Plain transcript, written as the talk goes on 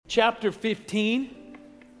chapter 15.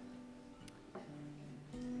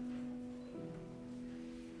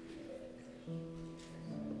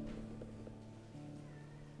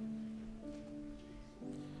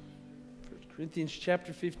 Corinthians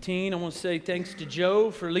chapter 15. I want to say thanks to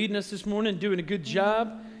Joe for leading us this morning, doing a good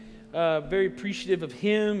job. Very appreciative of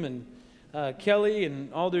him and Kelly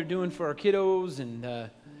and all they're doing for our kiddos. And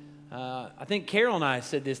I think Carol and I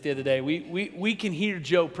said this the other day. We can hear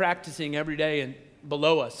Joe practicing every day and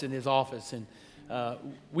below us in his office. And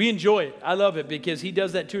we enjoy it. I love it because he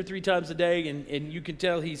does that 2 or 3 times a day. And you can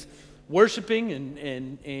tell he's worshiping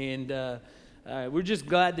and we're just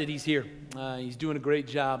glad that he's here. He's doing a great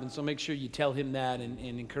job, and so make sure you tell him that and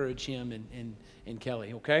encourage him and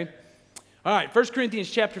Kelly, okay? All right, 1 Corinthians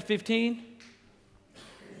chapter 15.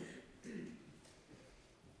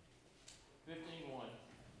 15:1.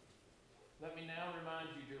 Let me now remind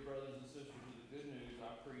you, dear brothers and sisters, of the good news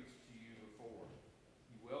I preached to you before.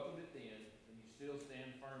 You welcomed it then, and you still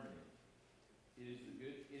stand firm in it. It is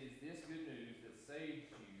this good news that saves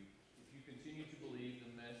you if you continue to believe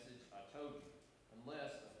the message I told you.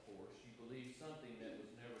 Unless, of course, you believe something that was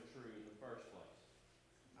never true in the first place.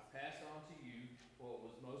 I pass on to you what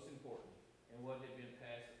was most important and what had been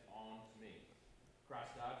passed on to me.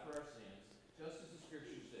 Christ died for our sins, just as the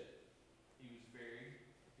Scripture said. He was buried,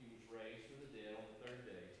 he was raised from the dead on the 3rd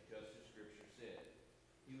day, just as Scripture said.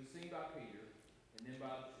 He was seen by Peter, and then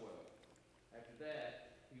by the 12. After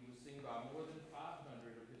that, he was seen by more than 500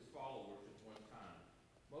 of his followers at one time,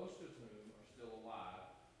 most of whom are still alive,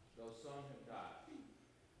 though some have died.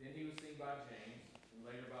 Then he was seen by James, and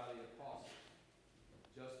later by the apostles.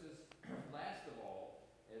 Just as, last of all,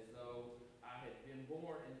 as though I had been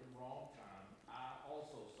born in the wrong time, I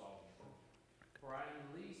also saw him. For I am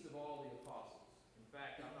the least of all the apostles. In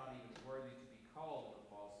fact, I'm not even worthy to be called an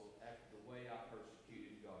apostle after the way I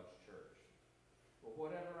persecuted God's church. But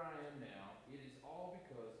whatever I am now, it is all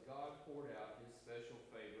because God poured out his special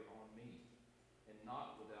favor on me, and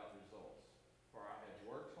not without results. For I had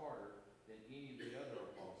worked harder than any of the other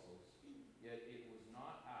apostles, yet it was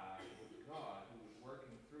not I, but God who was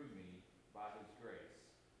working through me by his grace.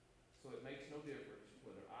 So it makes no difference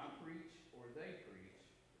whether I preach or they preach,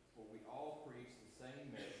 for we all preach the same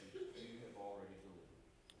message you have already delivered.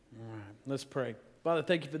 All right, let's pray. Father,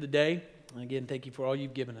 thank you for the day. Again, thank you for all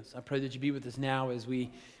you've given us. I pray that you be with us now as we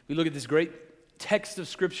look at this great text of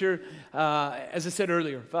Scripture. As I said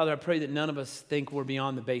earlier, Father, I pray that none of us think we're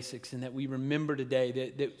beyond the basics and that we remember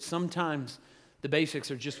today that sometimes the basics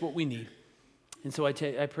are just what we need. And so I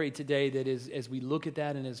pray today that as we look at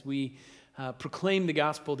that and as we proclaim the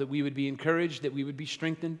gospel, that we would be encouraged, that we would be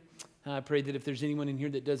strengthened. I pray that if there's anyone in here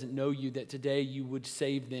that doesn't know you, that today you would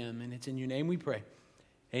save them. And it's in your name we pray.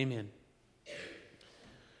 Amen.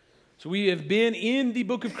 So we have been in the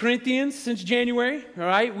book of Corinthians since January, all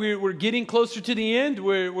right? We're getting closer to the end.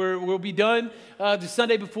 We'll be done the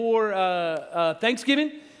Sunday before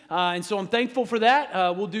Thanksgiving, and so I'm thankful for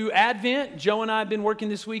that. We'll do Advent. Joe and I have been working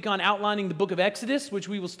this week on outlining the book of Exodus, which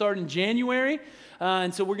we will start in January,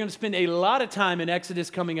 and so we're going to spend a lot of time in Exodus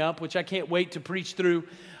coming up, which I can't wait to preach through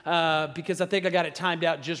because I think I got it timed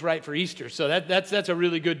out just right for Easter, so that's a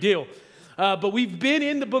really good deal. But we've been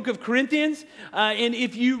in the book of Corinthians, and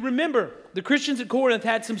if you remember, the Christians at Corinth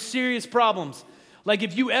had some serious problems. Like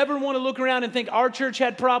if you ever want to look around and think our church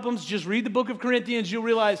had problems, just read the book of Corinthians, you'll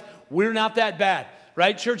realize we're not that bad,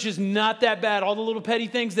 right? Church is not that bad. All the little petty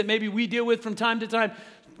things that maybe we deal with from time to time,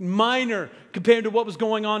 minor compared to what was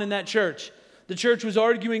going on in that church. The church was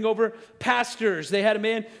arguing over pastors. They had a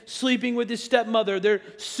man sleeping with his stepmother. They're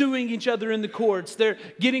suing each other in the courts. They're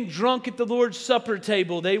getting drunk at the Lord's Supper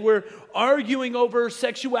table. They were arguing over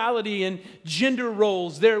sexuality and gender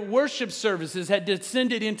roles. Their worship services had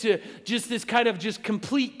descended into just this kind of just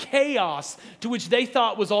complete chaos to which they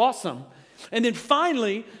thought was awesome. And then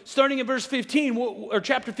finally, starting in verse 15, or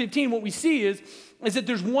chapter 15, what we see is that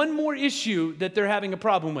there's one more issue that they're having a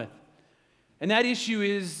problem with. And that issue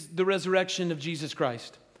is the resurrection of Jesus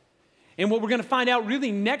Christ. And what we're going to find out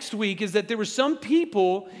really next week is that there were some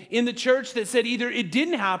people in the church that said either it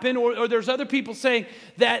didn't happen or there's other people saying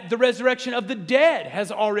that the resurrection of the dead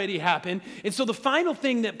has already happened. And so the final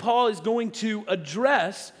thing that Paul is going to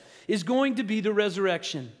address is going to be the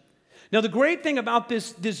resurrection. Now, the great thing about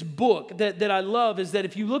this book that I love is that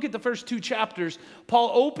if you look at the first 2 chapters,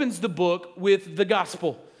 Paul opens the book with the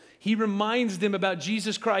gospel. He reminds them about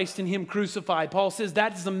Jesus Christ and Him crucified. Paul says,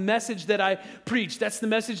 that's the message that I preach. That's the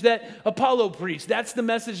message that Apollo preached. That's the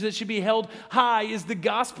message that should be held high, is the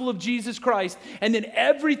gospel of Jesus Christ. And then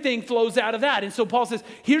everything flows out of that. And so Paul says,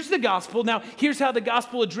 here's the gospel. Now, here's how the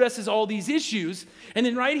gospel addresses all these issues. And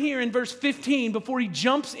then right here in verse 15, before he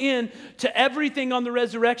jumps in to everything on the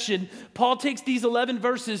resurrection, Paul takes these 11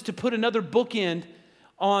 verses to put another bookend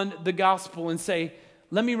on the gospel and say,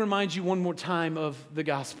 let me remind you one more time of the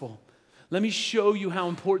gospel. Let me show you how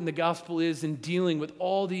important the gospel is in dealing with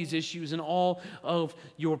all these issues and all of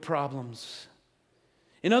your problems.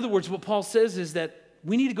 In other words, what Paul says is that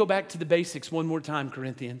we need to go back to the basics one more time,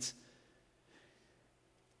 Corinthians.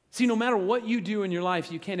 See, no matter what you do in your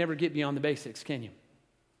life, you can't ever get beyond the basics, can you?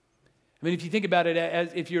 I mean, if you think about it,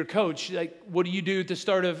 as if you're a coach, like, what do you do at the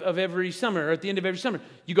start of every summer or at the end of every summer?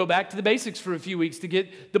 You go back to the basics for a few weeks to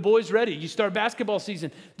get the boys ready. You start basketball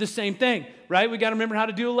season, the same thing, right? We got to remember how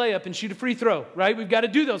to do a layup and shoot a free throw, right? We've got to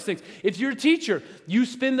do those things. If you're a teacher, you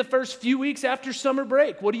spend the first few weeks after summer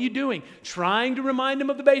break. What are you doing? Trying to remind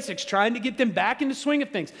them of the basics, trying to get them back in the swing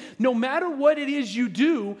of things. No matter what it is you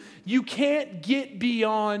do, you can't get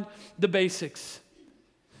beyond the basics.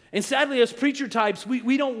 And sadly, as preacher types,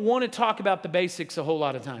 we don't want to talk about the basics a whole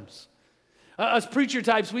lot of times. As preacher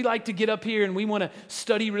types, we like to get up here and we want to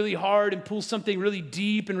study really hard and pull something really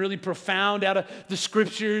deep and really profound out of the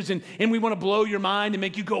scriptures. And we want to blow your mind and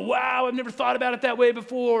make you go, wow, I've never thought about it that way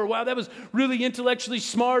before. Or, wow, that was really intellectually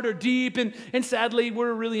smart or deep. And sadly,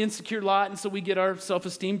 we're a really insecure lot, and so we get our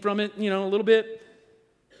self-esteem from it, a little bit.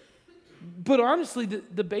 But honestly,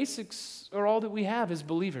 the basics are all that we have as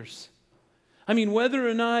believers. I mean, whether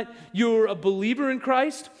or not you're a believer in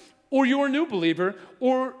Christ or you're a new believer,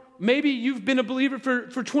 or maybe you've been a believer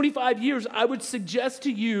for 25 years, I would suggest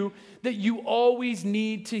to you that you always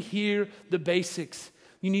need to hear the basics.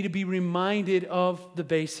 You need to be reminded of the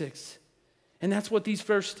basics. And that's what these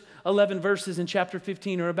first 11 verses in chapter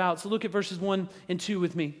 15 are about. So look at verses 1 and 2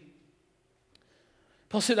 with me.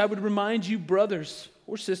 Paul said, I would remind you, brothers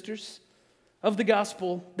or sisters, of the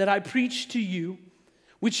gospel that I preached to you,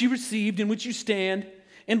 which you received, in which you stand,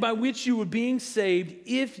 and by which you were being saved,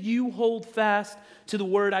 if you hold fast to the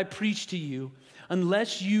word I preached to you,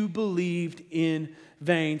 unless you believed in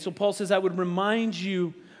vain. So Paul says, I would remind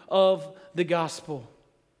you of the gospel.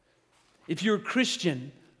 If you're a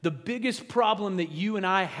Christian, the biggest problem that you and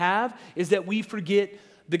I have is that we forget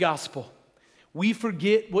the gospel. We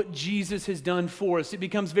forget what Jesus has done for us. It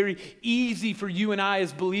becomes very easy for you and I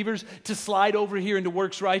as believers to slide over here into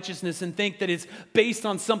works righteousness and think that it's based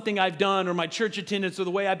on something I've done or my church attendance or the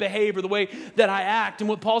way I behave or the way that I act. And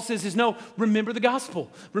what Paul says is, no, remember the gospel.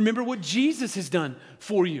 Remember what Jesus has done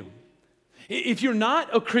for you. If you're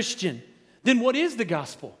not a Christian, then what is the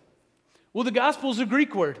gospel? Well, the gospel is a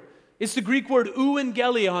Greek word. It's the Greek word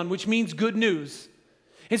euangelion, which means good news.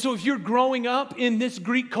 And so if you're growing up in this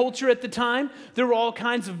Greek culture at the time, there were all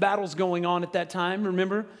kinds of battles going on at that time.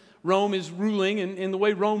 Remember, Rome is ruling, and the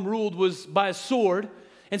way Rome ruled was by a sword.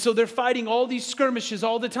 And so they're fighting all these skirmishes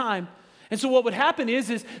all the time. And so what would happen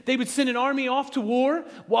is they would send an army off to war.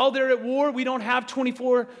 While they're at war, we don't have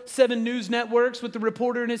 24/7 news networks with the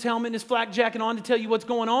reporter in his helmet and his flak jacket on to tell you what's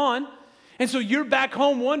going on. And so you're back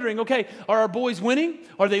home wondering, okay, are our boys winning?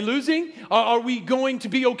 Are they losing? Are we going to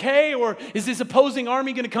be okay? Or is this opposing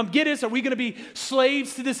army going to come get us? Are we going to be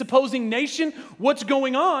slaves to this opposing nation? What's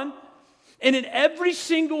going on? And in every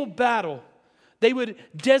single battle, they would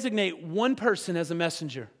designate one person as a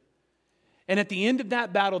messenger. And at the end of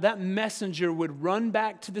that battle, that messenger would run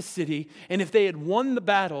back to the city. And if they had won the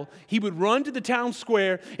battle, he would run to the town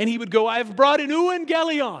square and he would go, I have brought an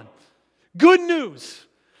euangelion. Good news.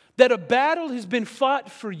 That a battle has been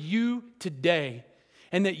fought for you today,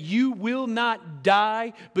 and that you will not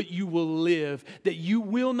die, but you will live. That you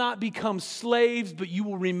will not become slaves, but you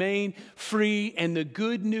will remain free. And the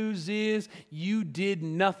good news is you did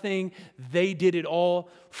nothing. They did it all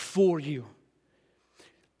for you.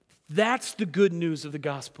 That's the good news of the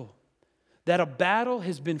gospel. That a battle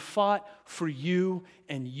has been fought for you,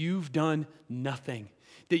 and you've done nothing.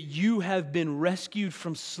 That you have been rescued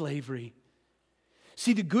from slavery.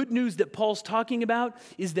 See, the good news that Paul's talking about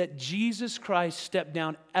is that Jesus Christ stepped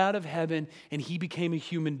down out of heaven and he became a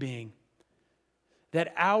human being.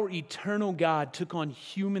 That our eternal God took on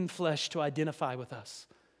human flesh to identify with us.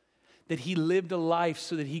 That he lived a life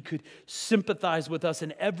so that he could sympathize with us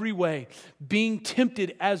in every way, being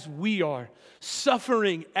tempted as we are,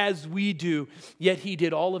 suffering as we do, yet he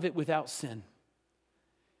did all of it without sin.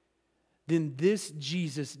 Then this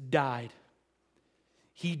Jesus died.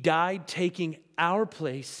 He died taking our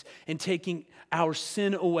place and taking our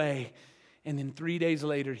sin away. And then 3 days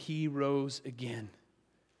later, he rose again.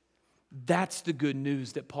 That's the good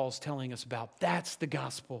news that Paul's telling us about. That's the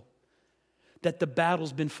gospel. That the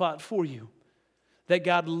battle's been fought for you. That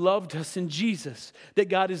God loved us in Jesus. That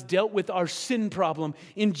God has dealt with our sin problem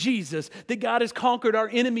in Jesus. That God has conquered our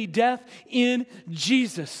enemy death in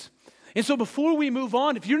Jesus. And so before we move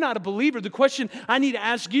on, if you're not a believer, the question I need to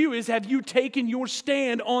ask you is, have you taken your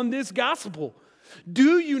stand on this gospel?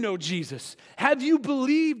 Do you know Jesus? Have you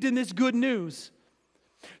believed in this good news?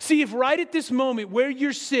 See, if right at this moment where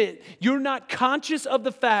you sit, you're not conscious of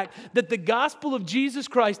the fact that the gospel of Jesus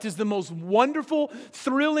Christ is the most wonderful,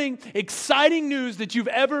 thrilling, exciting news that you've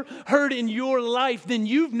ever heard in your life, then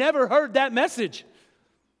you've never heard that message.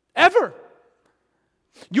 Ever.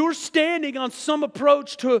 You're standing on some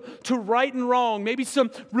approach to right and wrong, maybe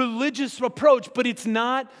some religious approach, but it's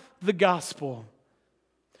not the gospel.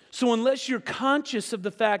 So unless you're conscious of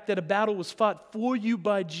the fact that a battle was fought for you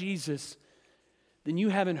by Jesus, then you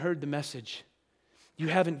haven't heard the message. You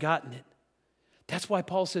haven't gotten it. That's why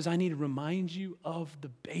Paul says, I need to remind you of the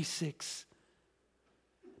basics.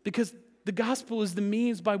 Because the gospel is the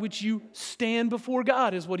means by which you stand before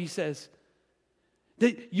God, is what he says.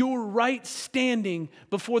 That your right standing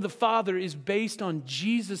before the Father is based on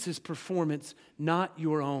Jesus' performance, not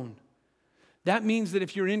your own. That means that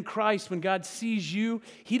if you're in Christ, when God sees you,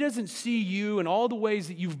 he doesn't see you in all the ways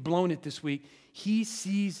that you've blown it this week. He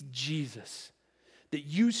sees Jesus. That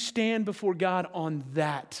you stand before God on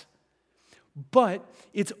that. But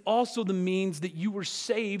it's also the means that you were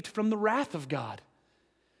saved from the wrath of God.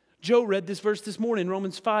 Joe read this verse this morning,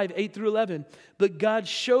 Romans 5, 8 through 11. But God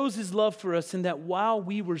shows his love for us in that while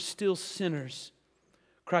we were still sinners,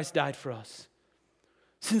 Christ died for us.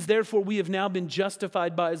 Since therefore we have now been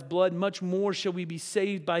justified by his blood, much more shall we be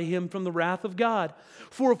saved by him from the wrath of God.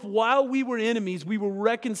 For if while we were enemies, we were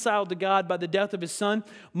reconciled to God by the death of his Son,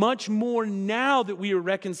 much more now that we are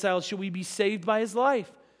reconciled shall we be saved by his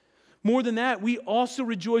life. More than that, we also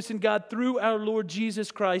rejoice in God through our Lord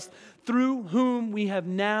Jesus Christ, through whom we have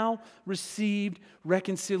now received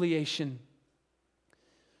reconciliation.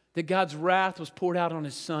 That God's wrath was poured out on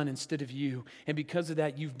his Son instead of you. And because of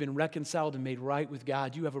that, you've been reconciled and made right with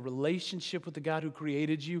God. You have a relationship with the God who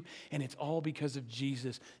created you, and it's all because of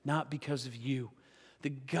Jesus, not because of you. The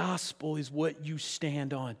gospel is what you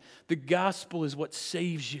stand on. The gospel is what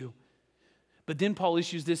saves you. But then Paul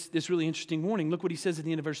issues this really interesting warning. Look what he says at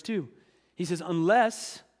the end of verse 2. He says,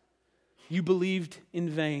 unless you believed in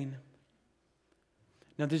vain.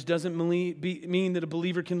 Now, this doesn't mean that a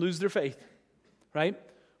believer can lose their faith, right?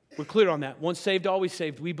 We're clear on that. Once saved, always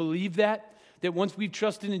saved. We believe that once we've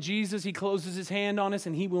trusted in Jesus, he closes his hand on us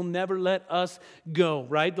and he will never let us go,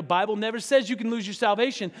 right? The Bible never says you can lose your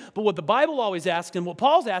salvation, but what the Bible always asks, and what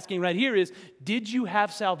Paul's asking right here is, did you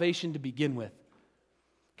have salvation to begin with?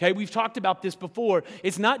 Okay, we've talked about this before.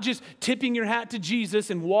 It's not just tipping your hat to Jesus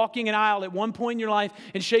and walking an aisle at one point in your life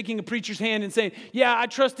and shaking a preacher's hand and saying, yeah, I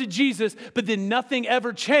trusted Jesus, but then nothing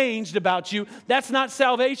ever changed about you. That's not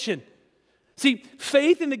salvation. See,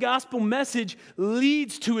 faith in the gospel message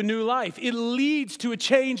leads to a new life. It leads to a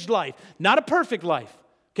changed life, not a perfect life,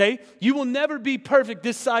 okay? You will never be perfect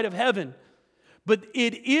this side of heaven, but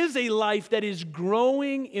it is a life that is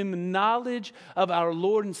growing in the knowledge of our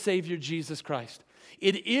Lord and Savior, Jesus Christ.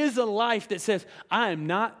 It is a life that says, I am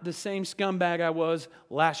not the same scumbag I was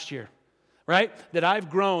last year, right? That I've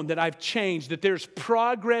grown, that I've changed, that there's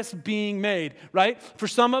progress being made, right? For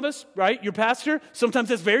some of us, right, your pastor, sometimes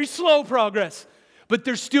that's very slow progress, but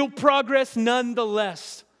there's still progress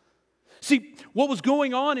nonetheless. See, what was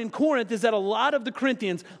going on in Corinth is that a lot of the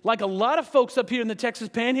Corinthians, like a lot of folks up here in the Texas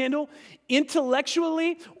Panhandle,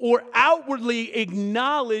 intellectually or outwardly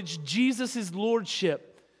acknowledged Jesus' lordship,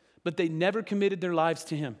 but they never committed their lives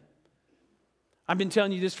to him. I've been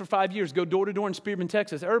telling you this for 5 years. Go door to door in Spearman,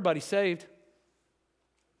 Texas. Everybody's saved.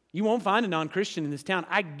 You won't find a non-Christian in this town.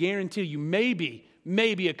 I guarantee you,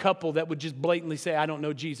 maybe a couple that would just blatantly say, I don't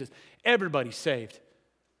know Jesus. Everybody's saved.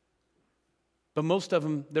 But most of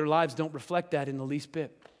them, their lives don't reflect that in the least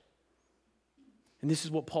bit. And this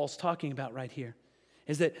is what Paul's talking about right here.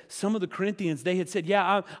 Is that some of the Corinthians, they had said,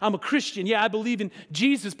 yeah, I'm a Christian. Yeah, I believe in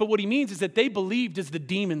Jesus. But what he means is that they believed as the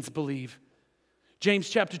demons believe. James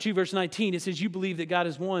chapter 2, verse 19, it says, you believe that God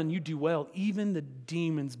is one, you do well. Even the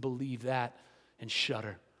demons believe that and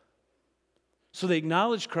shudder. So they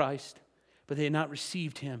acknowledged Christ, but they had not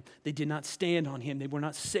received him. They did not stand on him. They were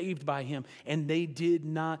not saved by him. And they did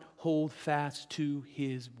not hold fast to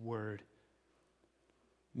his word.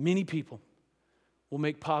 Many people will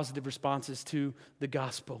make positive responses to the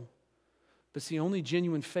gospel. But see, only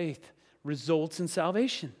genuine faith results in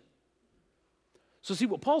salvation. So see,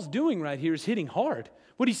 what Paul's doing right here is hitting hard.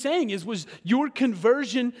 What he's saying is, was your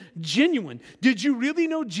conversion genuine? Did you really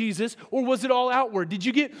know Jesus, or was it all outward? Did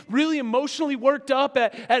you get really emotionally worked up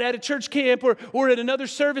at a church camp or at another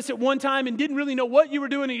service at one time and didn't really know what you were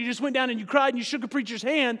doing, and you just went down and you cried and you shook a preacher's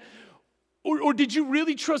hand? Or did you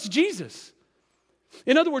really trust Jesus?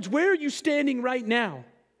 In other words, where are you standing right now?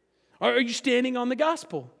 Are you standing on the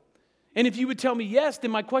gospel? And if you would tell me yes,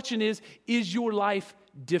 then my question is your life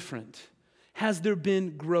different? Has there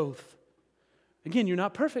been growth? Again, you're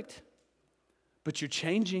not perfect, but you're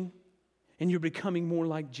changing and you're becoming more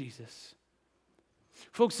like Jesus.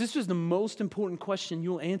 Folks, this is the most important question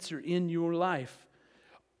you'll answer in your life.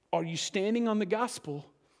 Are you standing on the gospel,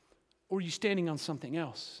 or are you standing on something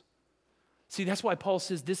else? See, that's why Paul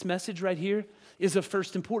says this message right here is of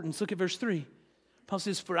first importance. Look at verse 3. Paul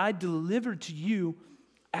says, "For I delivered to you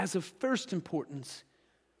as of first importance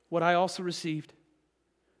what I also received,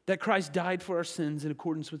 that Christ died for our sins in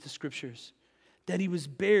accordance with the Scriptures, that he was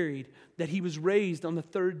buried, that he was raised on the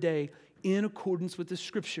third day in accordance with the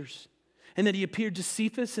Scriptures, and that he appeared to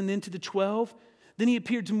Cephas and then to the 12. Then he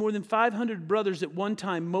appeared to more than 500 brothers at one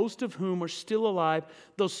time, most of whom are still alive,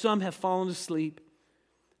 though some have fallen asleep.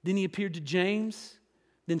 Then he appeared to James,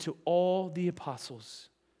 then to all the apostles."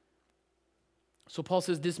 So Paul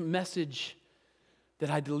says this message that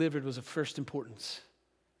I delivered was of first importance.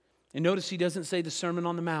 And notice he doesn't say the Sermon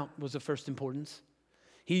on the Mount was of first importance.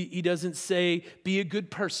 He doesn't say be a good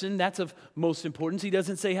person, that's of most importance. He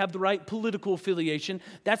doesn't say have the right political affiliation.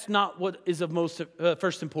 That's not what is of most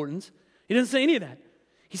first importance. He doesn't say any of that.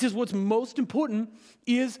 He says what's most important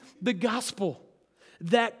is the gospel,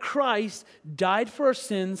 that Christ died for our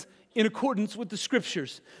sins in accordance with the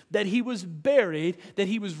Scriptures, that he was buried, that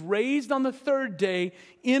he was raised on the third day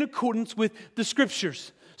in accordance with the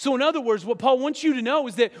Scriptures. So in other words, what Paul wants you to know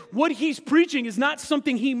is that what he's preaching is not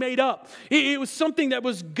something he made up. It was something that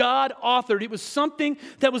was God authored. It was something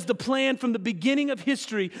that was the plan from the beginning of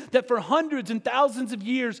history, that for hundreds and thousands of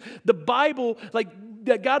years, the Bible,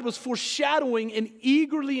 that God was foreshadowing and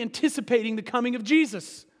eagerly anticipating the coming of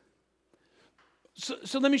Jesus.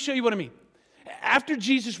 So let me show you what I mean. After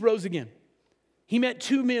Jesus rose again, he met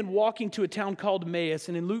two men walking to a town called Emmaus,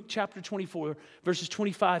 and in Luke chapter 24, verses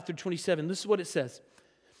 25 through 27, this is what it says.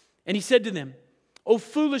 "And he said to them, 'O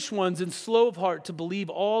foolish ones and slow of heart to believe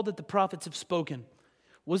all that the prophets have spoken.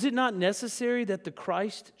 Was it not necessary that the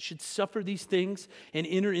Christ should suffer these things and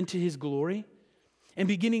enter into his glory?' And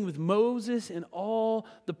beginning with Moses and all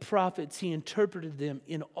the prophets, he interpreted them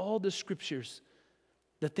in all the Scriptures,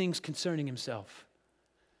 the things concerning himself."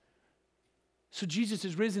 So Jesus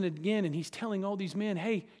is risen again, and he's telling all these men,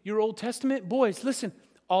 hey, your Old Testament, boys, listen,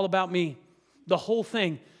 all about me. The whole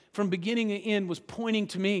thing, from beginning to end, was pointing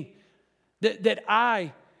to me. That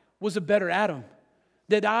I was a better Adam.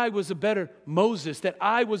 That I was a better Moses. That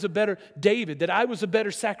I was a better David. That I was a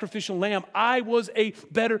better sacrificial lamb. I was a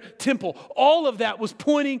better temple. All of that was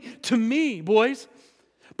pointing to me, boys.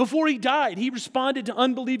 Before he died, he responded to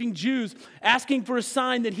unbelieving Jews asking for a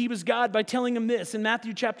sign that he was God by telling them this in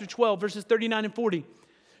Matthew chapter 12, verses 39 and 40.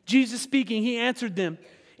 Jesus speaking, he answered them,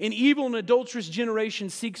 "An evil and adulterous generation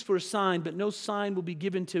seeks for a sign, but no sign will be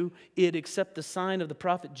given to it except the sign of the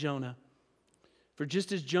prophet Jonah. For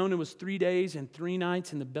just as Jonah was 3 days and 3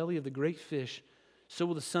 nights in the belly of the great fish, so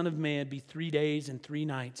will the Son of Man be 3 days and 3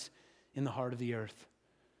 nights in the heart of the earth."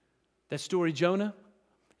 That story, Jonah,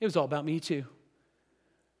 it was all about me too.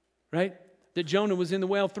 Right? That Jonah was in the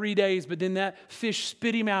whale 3 days, but then that fish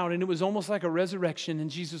spit him out, and it was almost like a resurrection. And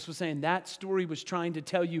Jesus was saying that story was trying to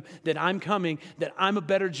tell you that I'm coming, that I'm a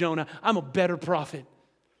better Jonah, I'm a better prophet.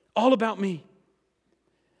 All about me.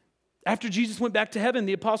 After Jesus went back to heaven,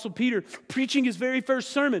 the Apostle Peter, preaching his very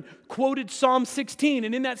first sermon, quoted Psalm 16.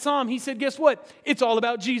 And in that psalm, he said, guess what? It's all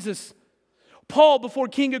about Jesus. Paul, before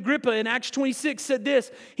King Agrippa in Acts 26, said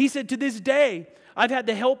this. He said, "To this day, I've had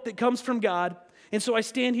the help that comes from God. And so I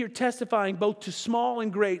stand here testifying both to small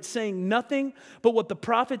and great, saying nothing but what the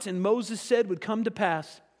prophets and Moses said would come to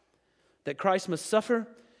pass, that Christ must suffer,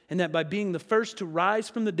 and that by being the first to rise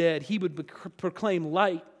from the dead, he would proclaim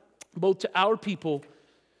light both to our people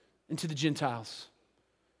and to the Gentiles."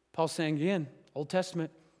 Paul's saying again, Old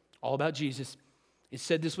Testament, all about Jesus. It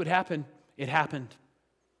said this would happen. It happened.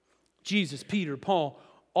 Jesus, Peter, Paul,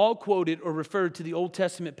 all quoted or referred to the Old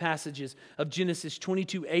Testament passages of Genesis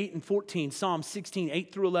 22, 8 and 14, Psalm 16,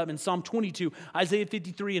 8 through 11, Psalm 22, Isaiah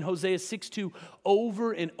 53, and Hosea 6, 2,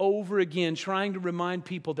 over and over again, trying to remind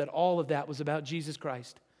people that all of that was about Jesus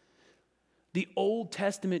Christ. The Old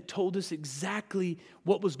Testament told us exactly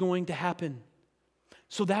what was going to happen.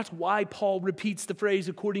 So that's why Paul repeats the phrase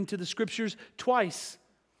according to the Scriptures twice,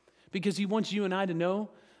 because he wants you and I to know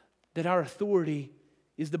that our authority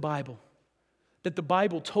is the Bible. That the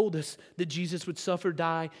Bible told us that Jesus would suffer,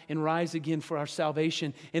 die, and rise again for our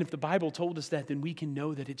salvation. And if the Bible told us that, then we can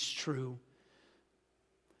know that it's true.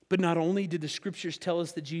 But not only did the Scriptures tell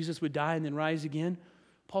us that Jesus would die and then rise again,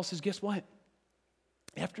 Paul says, guess what?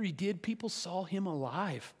 After he did, people saw him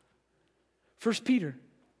alive. 1 Peter,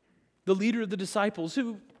 the leader of the disciples,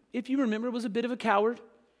 who, if you remember, was a bit of a coward.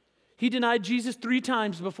 He denied Jesus 3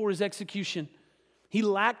 times before his execution. He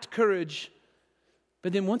lacked courage.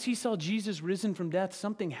 But then once he saw Jesus risen from death,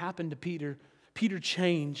 something happened to Peter. Peter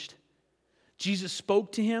changed. Jesus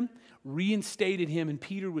spoke to him, reinstated him, and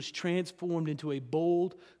Peter was transformed into a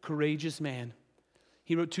bold, courageous man.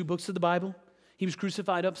 He wrote 2 books of the Bible. He was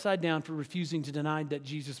crucified upside down for refusing to deny that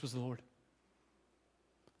Jesus was the Lord.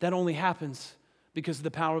 That only happens because of the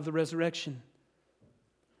power of the resurrection.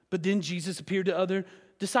 But then Jesus appeared to other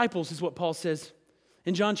disciples, is what Paul says.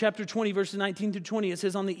 In John chapter 20, verses 19 through 20, it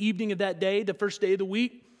says, on the evening of that day, the first day of the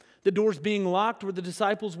week, the doors being locked where the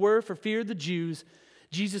disciples were for fear of the Jews,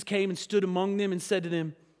 Jesus came and stood among them and said to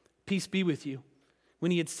them, peace be with you. When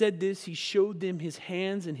he had said this, he showed them his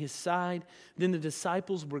hands and his side. Then the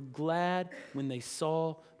disciples were glad when they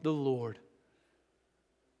saw the Lord.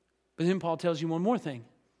 But then Paul tells you one more thing.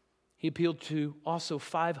 He appealed to also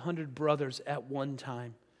 500 brothers at one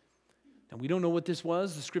time. Now, we don't know what this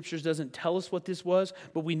was. The Scriptures doesn't tell us what this was,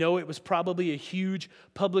 but we know it was probably a huge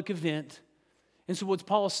public event. And so what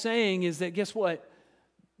Paul is saying is that, guess what?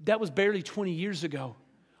 That was barely 20 years ago.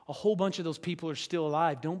 A whole bunch of those people are still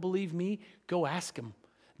alive. Don't believe me? Go ask them.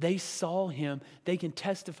 They saw him. They can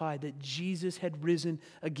testify that Jesus had risen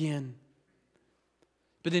again.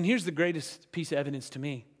 But then here's the greatest piece of evidence to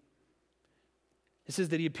me. It says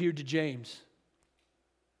that he appeared to James.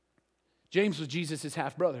 James was Jesus'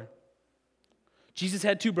 half-brother. Jesus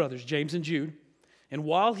had 2 brothers, James and Jude. And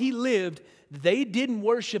while he lived, they didn't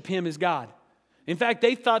worship him as God. In fact,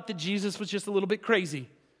 they thought that Jesus was just a little bit crazy.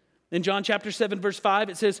 In John chapter 7, verse 5,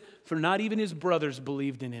 it says, for not even his brothers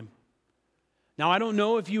believed in him. Now, I don't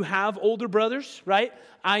know if you have older brothers, right?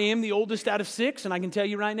 I am the oldest out of 6, and I can tell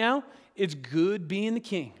you right now, it's good being the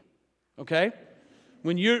king, okay?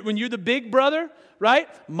 When you're the big brother, right?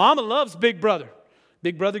 Mama loves big brother.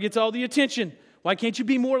 Big brother gets all the attention. Why can't you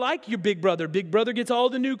be more like your big brother? Big brother gets all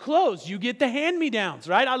the new clothes. You get the hand-me-downs,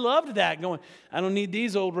 right? I loved that. Going, I don't need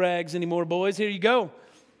these old rags anymore, boys. Here you go.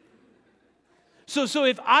 So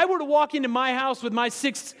if I were to walk into my house with my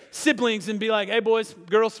 6 siblings and be like, hey, boys,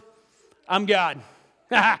 girls, I'm God.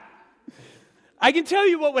 I can tell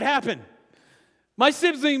you what would happen. My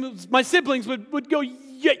siblings would go,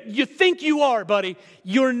 you think you are, buddy.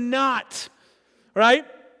 You're not, right?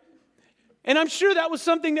 And I'm sure that was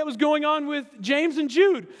something that was going on with James and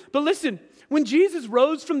Jude. But listen, when Jesus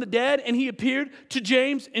rose from the dead and he appeared to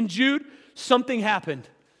James and Jude, something happened.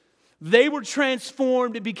 They were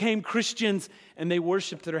transformed and became Christians, and they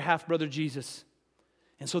worshiped their half-brother Jesus.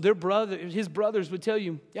 And so his brothers would tell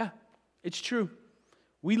you, yeah, it's true.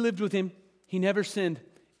 We lived with him. He never sinned.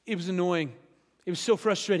 It was annoying. It was so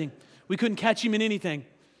frustrating. We couldn't catch him in anything.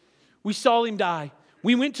 We saw him die.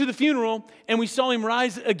 We went to the funeral, and we saw him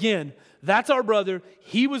rise again. That's our brother.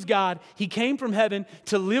 He was God. He came from heaven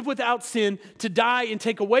to live without sin, to die and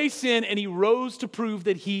take away sin, and he rose to prove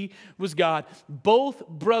that he was God. Both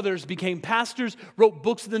brothers became pastors, wrote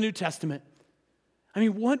books of the New Testament. I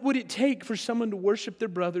mean, what would it take for someone to worship their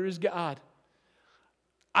brother as God?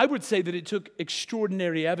 I would say that it took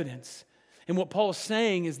extraordinary evidence. And what Paul is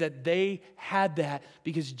saying is that they had that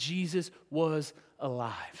because Jesus was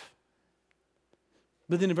alive.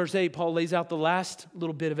 But then in verse 8, Paul lays out the last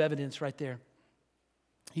little bit of evidence right there.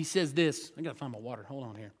 He says this. I got to find my water. Hold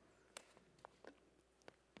on here.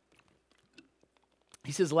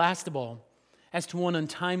 He says, last of all, as to one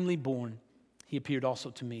untimely born, he appeared also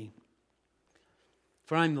to me.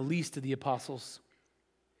 For I am the least of the apostles,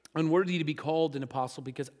 unworthy to be called an apostle,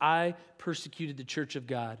 because I persecuted the church of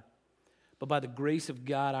God. But by the grace of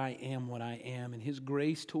God, I am what I am, and his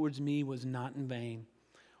grace towards me was not in vain.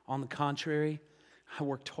 On the contrary, I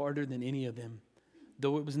worked harder than any of them,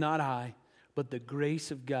 though it was not I, but the grace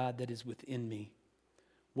of God that is within me.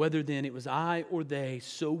 Whether then it was I or they,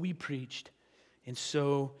 so we preached, and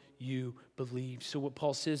so you believed. So what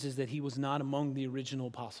Paul says is that he was not among the original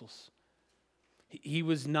apostles. He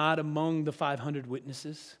was not among the 500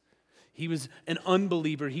 witnesses. He was an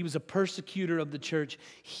unbeliever. He was a persecutor of the church.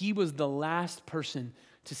 He was the last person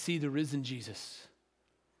to see the risen Jesus.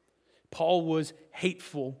 Paul was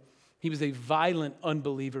hateful. He was a violent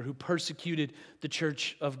unbeliever who persecuted the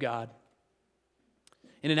church of God.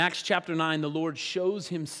 And in Acts chapter 9, the Lord shows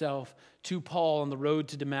himself to Paul on the road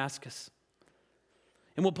to Damascus.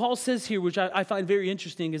 And what Paul says here, which I find very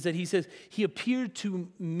interesting, is that he says, he appeared to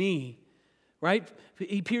me, right?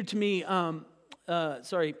 He appeared to me,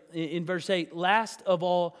 in verse 8, last of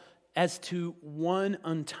all, as to one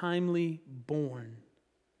untimely born.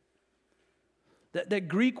 That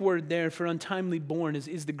Greek word there for untimely born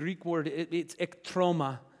is the Greek word, it's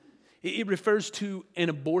ektroma. It refers to an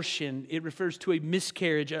abortion. It refers to a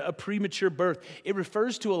miscarriage, a premature birth. It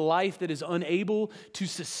refers to a life that is unable to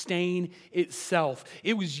sustain itself.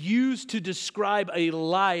 It was used to describe a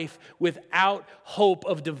life without hope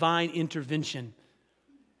of divine intervention.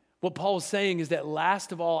 What Paul is saying is that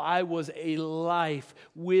last of all, I was a life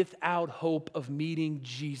without hope of meeting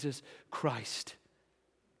Jesus Christ.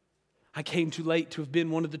 I came too late to have been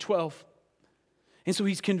one of the 12. And so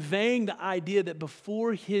he's conveying the idea that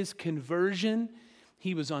before his conversion,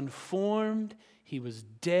 he was unformed, he was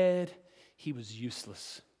dead, he was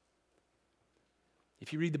useless.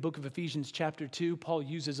 If you read the book of Ephesians chapter 2, Paul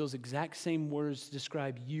uses those exact same words to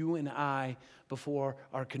describe you and I before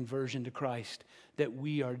our conversion to Christ, that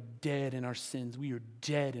we are dead in our sins, we are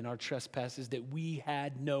dead in our trespasses, that we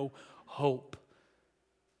had no hope.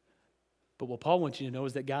 But what Paul wants you to know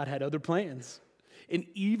is that God had other plans. And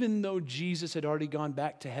even though Jesus had already gone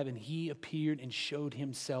back to heaven, he appeared and showed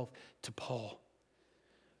himself to Paul.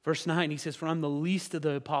 Verse 9, he says, "For I'm the least of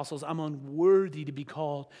the apostles. I'm unworthy to be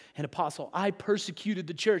called an apostle. I persecuted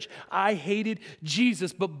the church. I hated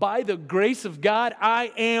Jesus. But by the grace of God,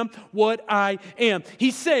 I am what I am."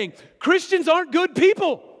 He's saying, Christians aren't good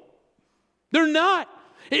people. They're not.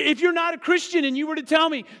 If you're not a Christian and you were to tell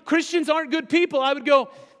me Christians aren't good people, I would go,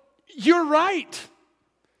 you're right.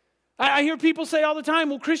 I hear people say all the time,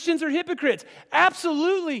 well, Christians are hypocrites.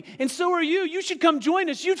 Absolutely, and so are you. You should come join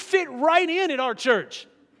us. You'd fit right in at our church.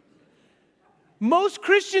 Most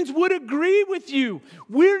Christians would agree with you.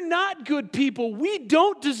 We're not good people. We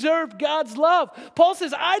don't deserve God's love. Paul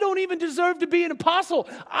says, I don't even deserve to be an apostle.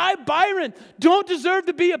 I, Byron, don't deserve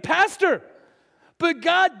to be a pastor. But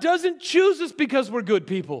God doesn't choose us because we're good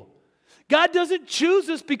people. God doesn't choose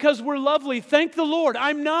us because we're lovely. Thank the Lord,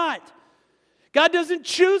 I'm not. God doesn't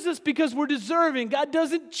choose us because we're deserving. God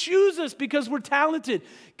doesn't choose us because we're talented.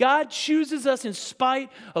 God chooses us in spite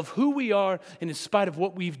of who we are and in spite of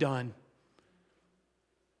what we've done.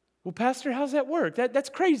 Well, Pastor, how's that work? That's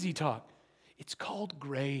crazy talk. It's called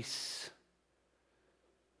grace.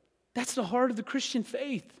 That's the heart of the Christian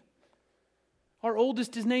faith. Our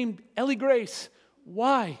oldest is named Ellie Grace.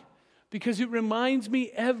 Why? Because it reminds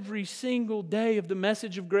me every single day of the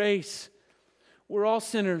message of grace. We're all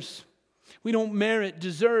sinners. We don't merit,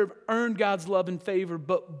 deserve, earn God's love and favor,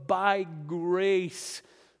 but by grace,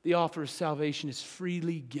 the offer of salvation is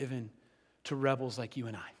freely given to rebels like you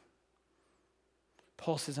and I.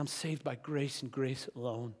 Paul says, I'm saved by grace and grace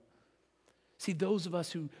alone. See, those of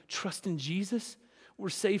us who trust in Jesus, we're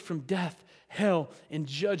saved from death, hell, and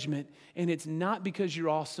judgment. And it's not because you're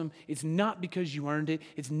awesome. It's not because you earned it.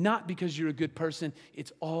 It's not because you're a good person.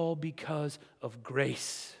 It's all because of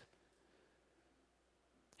grace.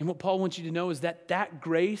 And what Paul wants you to know is that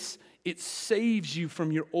grace, it saves you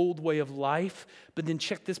from your old way of life. But then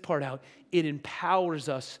check this part out. It empowers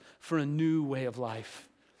us for a new way of life.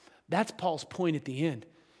 That's Paul's point at the end.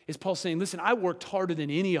 Is Paul saying, listen, I worked harder than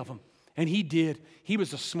any of them. And he did. He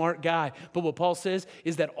was a smart guy. But what Paul says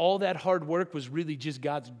is that all that hard work was really just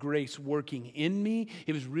God's grace working in me.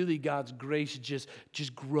 It was really God's grace just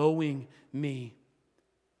growing me.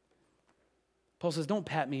 Paul says, don't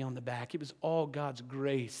pat me on the back. It was all God's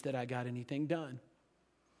grace that I got anything done.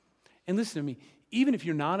 And listen to me, even if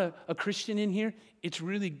you're not a Christian in here, it's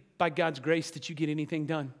really by God's grace that you get anything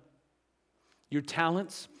done. Your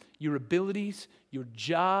talents, your abilities, your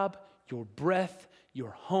job, your breath,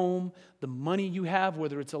 your home, the money you have,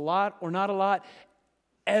 whether it's a lot or not a lot,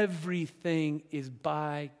 everything is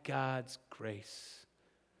by God's grace.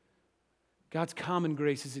 God's common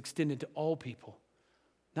grace is extended to all people,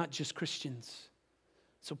 not just Christians.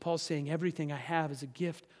 So Paul's saying everything I have is a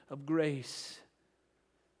gift of grace.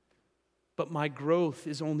 But my growth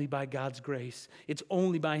is only by God's grace. It's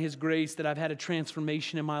only by His grace that I've had a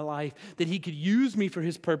transformation in my life, that He could use me for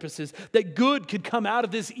His purposes, that good could come out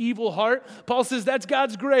of this evil heart. Paul says that's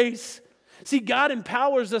God's grace. See, God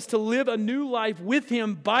empowers us to live a new life with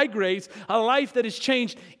Him by grace, a life that is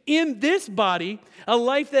changed in this body, a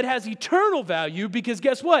life that has eternal value, because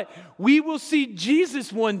guess what? We will see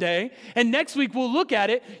Jesus one day, and next week we'll look at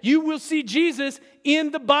it. You will see Jesus in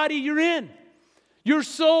the body you're in. Your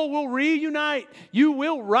soul will reunite. You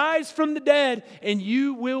will rise from the dead, and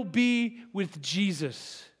you will be with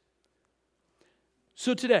Jesus.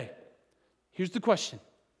 So today, here's the question.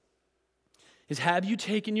 Is have you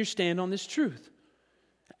taken your stand on this truth?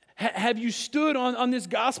 Have you stood on this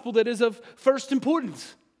gospel that is of first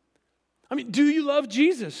importance? I mean, do you love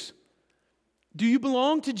Jesus? Do you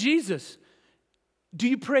belong to Jesus? Do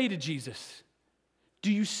you pray to Jesus?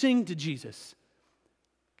 Do you sing to Jesus?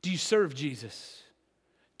 Do you serve Jesus?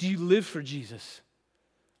 Do you live for Jesus?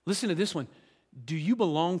 Listen to this one. Do you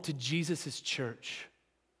belong to Jesus' church?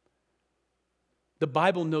 The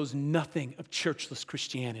Bible knows nothing of churchless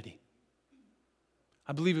Christianity.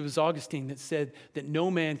 I believe it was Augustine that said that no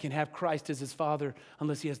man can have Christ as his father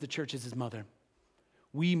unless he has the church as his mother.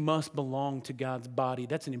 We must belong to God's body.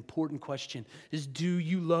 That's an important question. Is do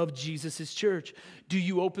you love Jesus' church? Do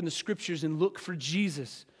you open the scriptures and look for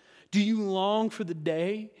Jesus? Do you long for the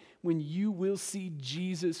day when you will see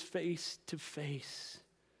Jesus face to face?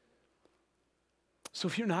 So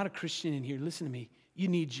if you're not a Christian in here, listen to me. You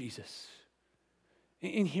need Jesus.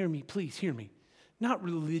 And hear me, please hear me. Not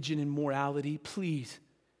religion and morality, please.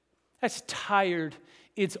 That's tired.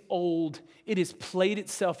 It's old. It has played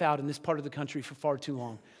itself out in this part of the country for far too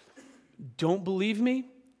long. Don't believe me?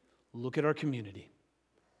 Look at our community.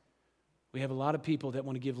 We have a lot of people that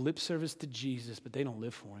want to give lip service to Jesus, but they don't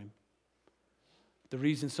live for him. The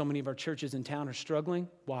reason so many of our churches in town are struggling,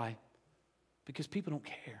 why? Because people don't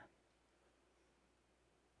care.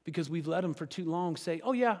 Because we've let them for too long say,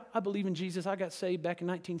 oh yeah, I believe in Jesus. I got saved back in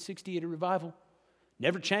 1960 at a revival.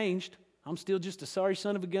 Never changed. I'm still just a sorry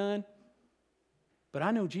son of a gun. But I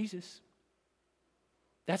know Jesus.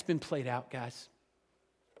 That's been played out, guys.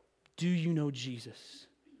 Do you know Jesus?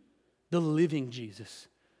 The living Jesus.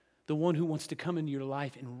 The one who wants to come into your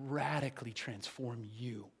life and radically transform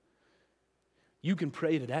you. You can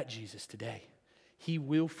pray to that Jesus today. He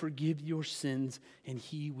will forgive your sins and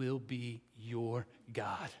he will be your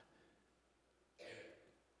God.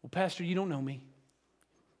 Well, Pastor, you don't know me.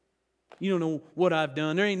 You don't know what I've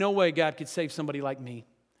done. There ain't no way God could save somebody like me.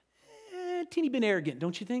 Teeny bit arrogant,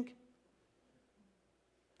 don't you think?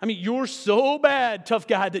 I mean, you're so bad, tough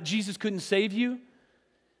guy, that Jesus couldn't save you.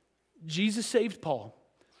 Jesus saved Paul.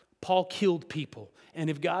 Paul killed people. And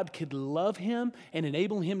if God could love him and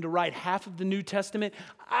enable him to write half of the New Testament,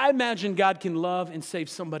 I imagine God can love and save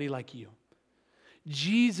somebody like you.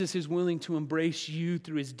 Jesus is willing to embrace you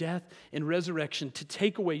through his death and resurrection to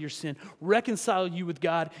take away your sin, reconcile you with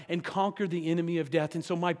God, and conquer the enemy of death. And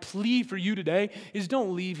so my plea for you today is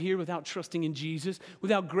don't leave here without trusting in Jesus,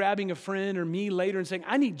 without grabbing a friend or me later and saying,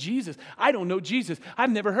 I need Jesus. I don't know Jesus.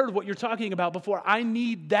 I've never heard of what you're talking about before. I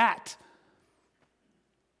need that.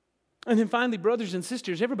 And then finally, brothers and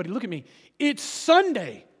sisters, everybody look at me. It's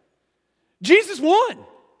Sunday. Jesus won.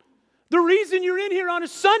 The reason you're in here on a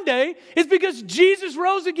Sunday is because Jesus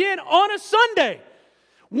rose again on a Sunday.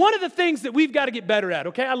 One of the things that we've got to get better at,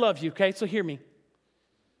 okay? I love you, okay? So hear me.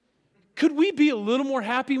 Could we be a little more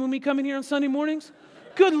happy when we come in here on Sunday mornings?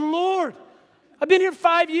 Good Lord. I've been here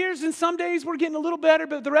 5 years, and some days we're getting a little better,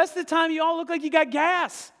 but the rest of the time you all look like you got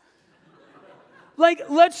gas. Like,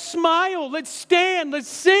 let's smile, let's stand, let's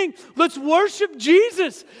sing, let's worship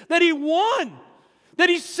Jesus, that he won, that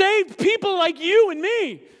he saved people like you and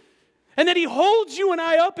me. And that he holds you and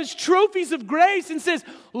I up as trophies of grace and says,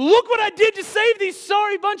 look what I did to save these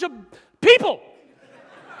sorry bunch of people.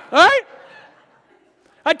 All right?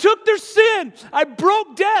 I took their sin. I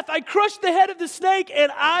broke death. I crushed the head of the snake,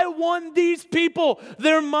 and I won these people.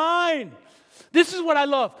 They're mine. This is what I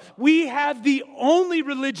love. We have the only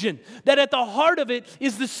religion that at the heart of it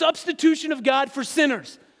is the substitution of God for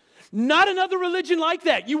sinners. Not another religion like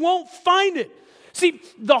that. You won't find it. See,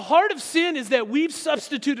 the heart of sin is that we've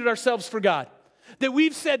substituted ourselves for God. That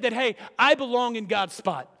we've said that, hey, I belong in God's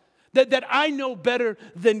spot. That I know better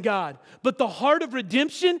than God. But the heart of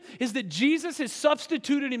redemption is that Jesus has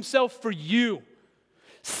substituted himself for you.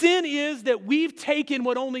 Sin is that we've taken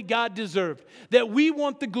what only God deserved. That we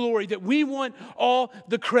want the glory. That we want all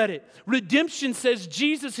the credit. Redemption says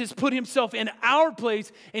Jesus has put himself in our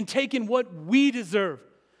place and taken what we deserve.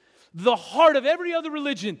 The heart of every other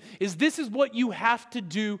religion is this is what you have to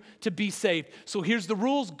do to be saved. So here's the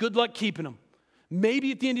rules. Good luck keeping them. Maybe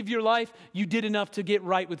at the end of your life, you did enough to get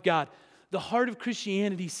right with God. The heart of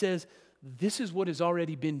Christianity says, this is what has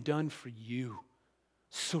already been done for you.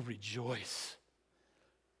 So rejoice.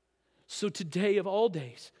 So today of all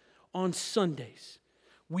days, on Sundays,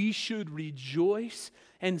 we should rejoice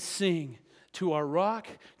and sing to our rock,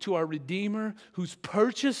 to our Redeemer, who's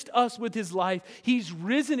purchased us with his life. He's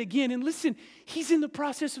risen again. And listen, he's in the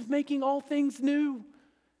process of making all things new.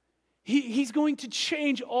 He's going to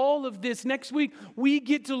change all of this. Next week, we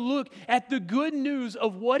get to look at the good news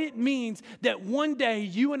of what it means that one day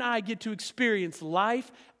you and I get to experience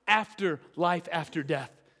life after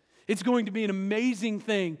death. It's going to be an amazing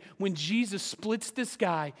thing when Jesus splits the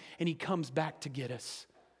sky and he comes back to get us.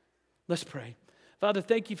 Let's pray. Father,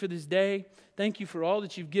 thank you for this day. Thank you for all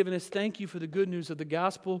that you've given us. Thank you for the good news of the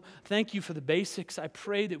gospel. Thank you for the basics. I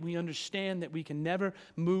pray that we understand that we can never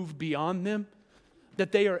move beyond them,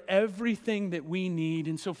 that they are everything that we need.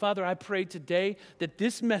 And so, Father, I pray today that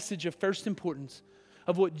this message of first importance,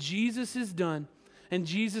 of what Jesus has done, and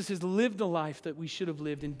Jesus has lived the life that we should have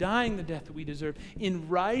lived, in dying the death that we deserve, in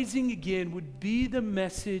rising again, would be the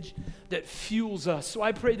message that fuels us. So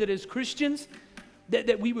I pray that as Christians,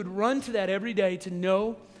 that we would run to that every day to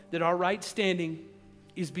know that our right standing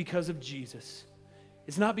is because of Jesus.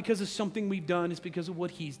 It's not because of something we've done, it's because of what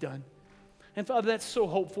He's done. And Father, that's so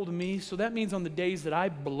hopeful to me. So that means on the days that I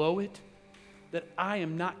blow it, that I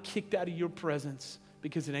am not kicked out of your presence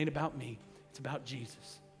because it ain't about me, it's about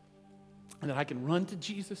Jesus. And that I can run to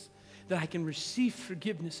Jesus, that I can receive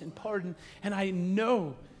forgiveness and pardon, and I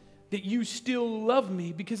know that you still love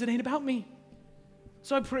me because it ain't about me.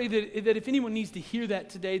 So I pray that if anyone needs to hear that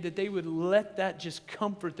today, that they would let that just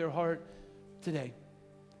comfort their heart today,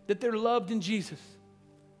 that they're loved in Jesus.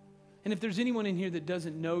 And if there's anyone in here that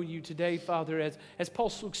doesn't know you today, Father, as Paul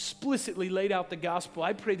so explicitly laid out the gospel,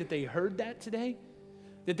 I pray that they heard that today,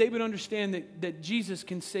 that they would understand that Jesus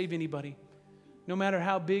can save anybody. No matter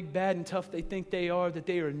how big, bad, and tough they think they are, that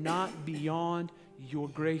they are not beyond your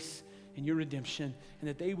grace and your redemption, and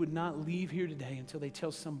that they would not leave here today until they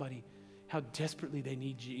tell somebody how desperately they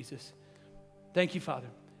need Jesus. Thank you, Father.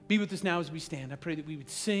 Be with us now as we stand. I pray that we would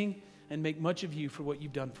sing and make much of you for what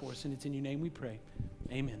you've done for us, and it's in your name we pray.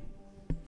 Amen.